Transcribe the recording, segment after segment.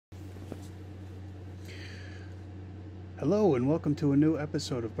Hello and welcome to a new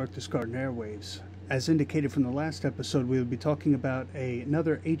episode of Berchtesgaden Airwaves. As indicated from the last episode, we will be talking about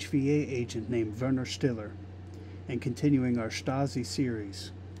another HVA agent named Werner Stiller and continuing our Stasi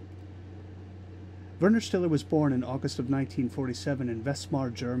series. Werner Stiller was born in August of 1947 in Weimar,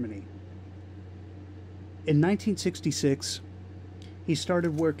 Germany. In 1966, he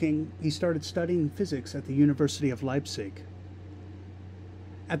started studying physics at the University of Leipzig.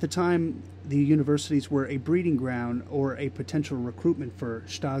 At the time, the universities were a breeding ground or a potential recruitment for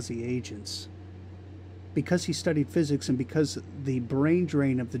Stasi agents. Because he studied physics and because the brain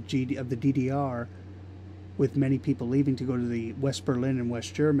drain of the DDR, with many people leaving to go to the West Berlin and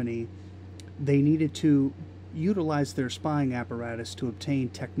West Germany, they needed to utilize their spying apparatus to obtain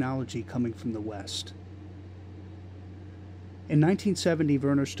technology coming from the West. In 1970,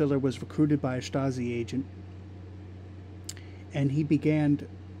 Werner Stiller was recruited by a Stasi agent, and he began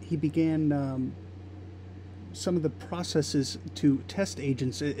some of the processes to test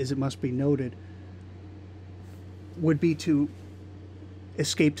agents, as it must be noted, would be to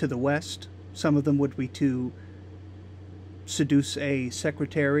escape to the West. Some of them would be to seduce a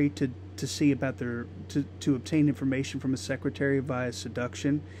secretary to see about to obtain information from a secretary via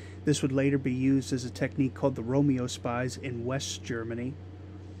seduction. This would later be used as a technique called the Romeo spies in West Germany,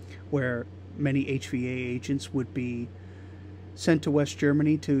 where many HVA agents would be sent to West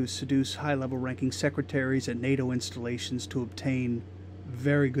Germany to seduce high-level ranking secretaries at NATO installations to obtain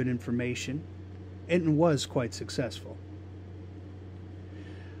very good information, and was quite successful.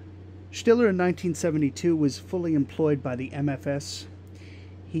 Stiller in 1972 was fully employed by the MFS.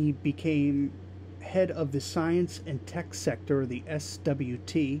 He became head of the Science and Tech Sector, the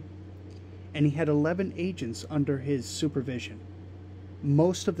SWT, and he had 11 agents under his supervision.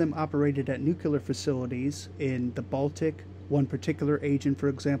 Most of them operated at nuclear facilities in the Baltic. One particular agent, for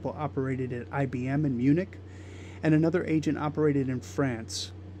example, operated at IBM in Munich, and another agent operated in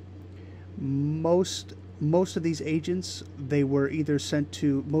France. Most of these agents, they were either sent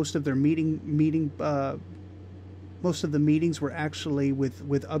to most of the meetings were actually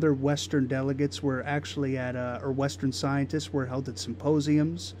with other Western delegates, were actually at or Western scientists were held at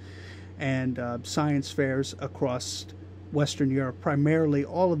symposiums and science fairs across Western Europe. Primarily,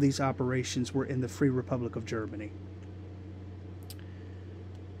 all of these operations were in the Free Republic of Germany.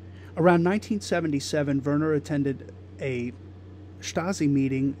 Around 1977, Werner attended a Stasi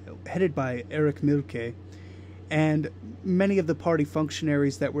meeting headed by Erich Mielke, and many of the party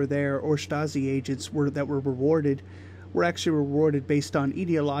functionaries that were there, or Stasi agents that were rewarded, were actually rewarded based on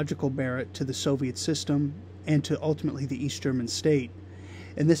ideological merit to the Soviet system and to ultimately the East German state.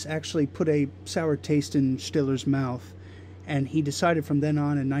 And this actually put a sour taste in Stiller's mouth, and he decided from then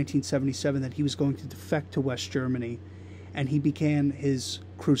on in 1977 that he was going to defect to West Germany, and he began his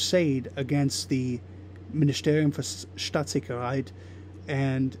crusade against the Ministerium für Staatssicherheit,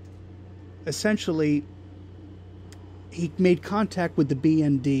 and essentially he made contact with the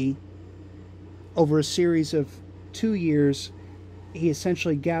BND. Over a series of 2 years, he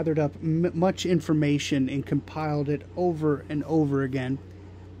essentially gathered up much information and compiled it over and over again,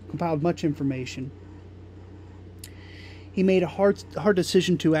 compiled much information. He made a hard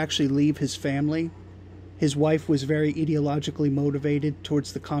decision to actually leave his family. His wife was very ideologically motivated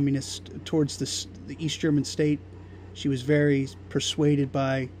towards the East German state. She was very persuaded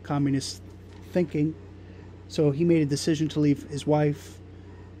by communist thinking. So he made a decision to leave his wife,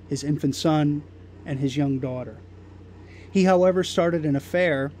 his infant son, and his young daughter. He, however, started an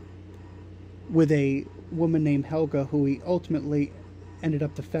affair with a woman named Helga, who he ultimately ended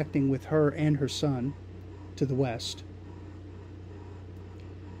up defecting with her and her son to the West.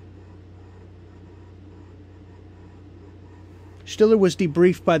 Stiller was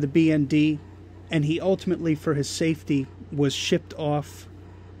debriefed by the BND, and he ultimately, for his safety, was shipped off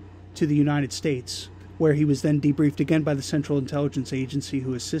to the United States, where he was then debriefed again by the Central Intelligence Agency,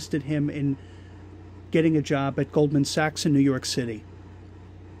 who assisted him in getting a job at Goldman Sachs in New York City.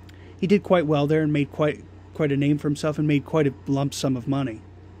 He did quite well there and made quite a name for himself and made quite a lump sum of money.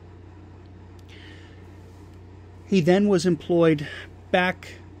 He then was employed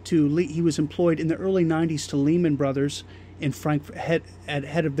he was employed in the early 90s to Lehman Brothers in Frankfurt,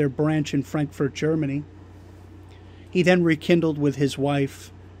 head of their branch in Frankfurt, Germany. He then rekindled with his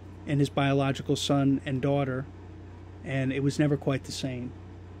wife and his biological son and daughter, and it was never quite the same.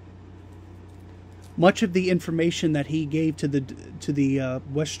 Much of the information that he gave to the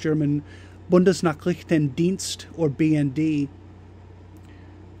West German Bundesnachrichtendienst, or BND,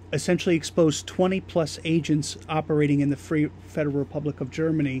 essentially exposed 20-plus agents operating in the Free Federal Republic of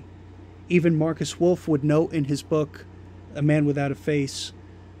Germany. Even Marcus Wolf would note in his book, A Man Without a Face,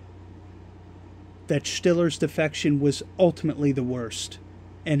 that Stiller's defection was ultimately the worst,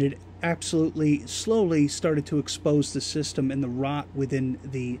 and it absolutely slowly started to expose the system and the rot within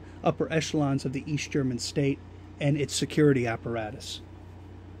the upper echelons of the East German state and its security apparatus.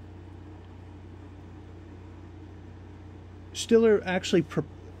 Stiller actually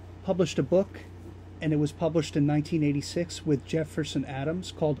published a book, and it was published in 1986 with Jefferson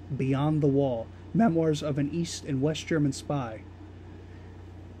Adams, called Beyond the Wall, Memoirs of an East and West German Spy.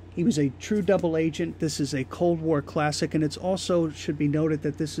 He was a true double agent. This is a Cold War classic, and it's also should be noted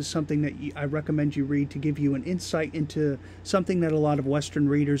that this is something that I recommend you read to give you an insight into something that a lot of Western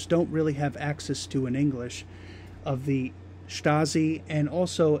readers don't really have access to in English, of the Stasi, and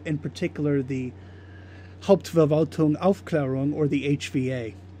also in particular the Hauptverwaltung Aufklärung, or the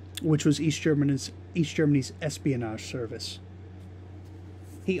HVA, which was East Germany's espionage service.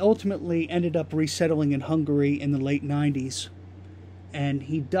 He ultimately ended up resettling in Hungary in the late 90s, and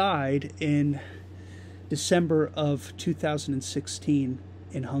he died in December of 2016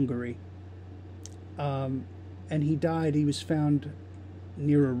 in Hungary. And he was found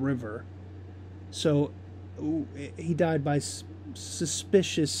near a river. So he died by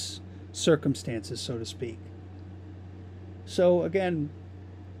suspicious circumstances, so to speak. So again,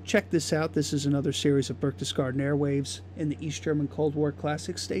 check this out. This is another series of Berchtesgaden Airwaves in the East German Cold War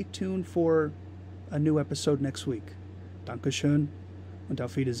Classic. Stay tuned for a new episode next week. Dankeschön und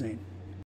auf Wiedersehen.